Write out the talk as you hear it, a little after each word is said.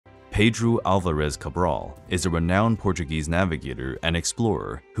Pedro Álvares Cabral is a renowned Portuguese navigator and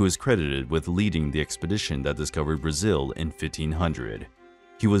explorer who is credited with leading the expedition that discovered Brazil in 1500.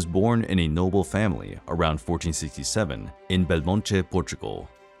 He was born in a noble family around 1467 in Belmonte, Portugal.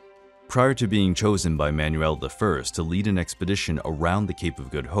 Prior to being chosen by Manuel I to lead an expedition around the Cape of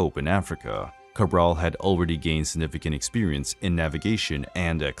Good Hope in Africa, Cabral had already gained significant experience in navigation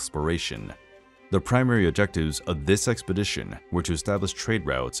and exploration. The primary objectives of this expedition were to establish trade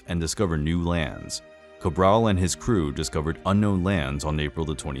routes and discover new lands. Cabral and his crew discovered unknown lands on April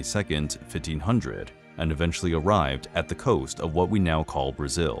 22, 1500, and eventually arrived at the coast of what we now call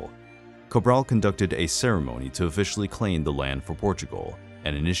Brazil. Cabral conducted a ceremony to officially claim the land for Portugal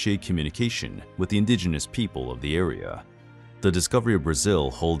and initiate communication with the indigenous people of the area. The discovery of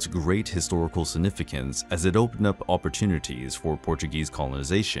Brazil holds great historical significance as it opened up opportunities for Portuguese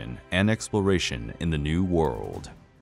colonization and exploration in the New World.